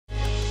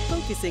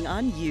focusing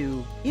on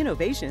you.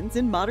 Innovations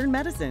in modern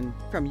medicine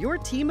from your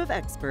team of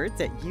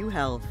experts at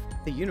UHealth,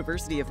 the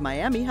University of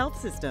Miami Health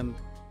System.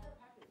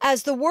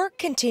 As the work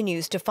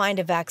continues to find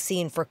a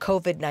vaccine for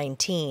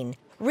COVID-19,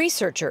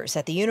 researchers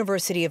at the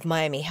University of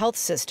Miami Health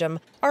System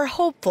are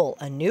hopeful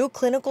a new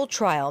clinical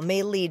trial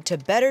may lead to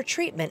better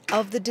treatment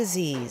of the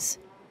disease.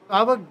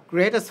 Our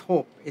greatest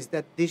hope is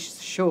that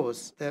this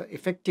shows the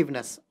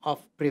effectiveness of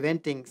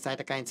preventing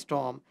cytokine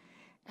storm,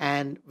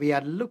 and we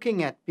are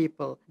looking at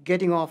people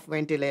getting off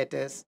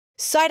ventilators.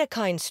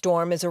 Cytokine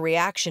storm is a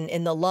reaction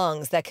in the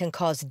lungs that can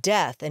cause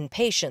death in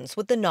patients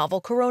with the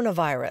novel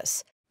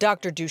coronavirus.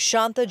 Dr.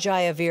 Dushyantha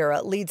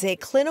Jayaweera leads a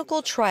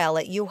clinical trial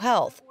at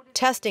UHealth,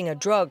 testing a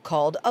drug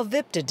called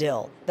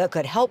Aviptadil that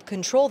could help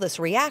control this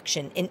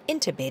reaction in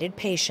intubated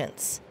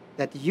patients.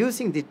 That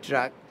using the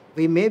drug,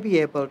 we may be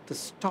able to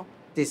stop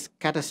these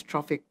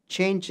catastrophic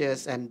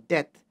changes and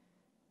death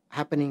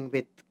happening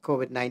with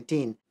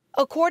COVID-19.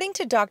 According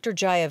to Dr.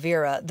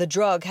 Jayaweera, the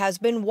drug has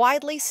been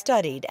widely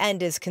studied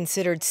and is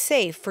considered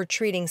safe for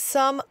treating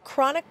some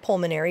chronic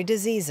pulmonary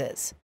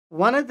diseases.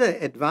 One of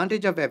the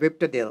advantages of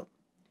Aviptadil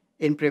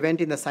in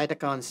preventing the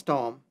cytokine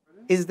storm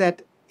is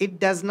that it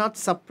does not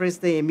suppress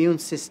the immune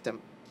system.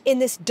 In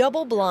this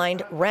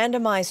double-blind,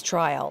 randomized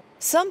trial,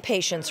 some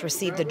patients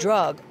receive the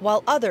drug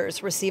while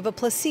others receive a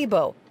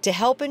placebo to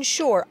help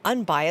ensure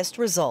unbiased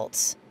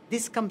results.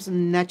 This comes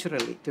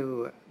naturally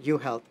to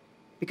UHealth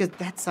because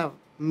that's our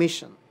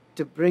mission,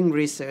 to bring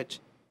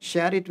research,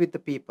 share it with the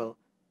people,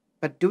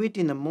 but do it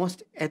in the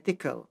most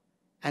ethical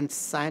and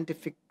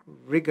scientific,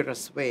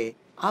 rigorous way.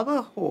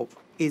 Our hope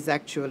is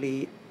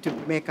actually to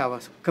make our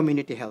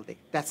community healthy.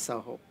 That's our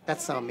hope.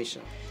 That's our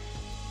mission.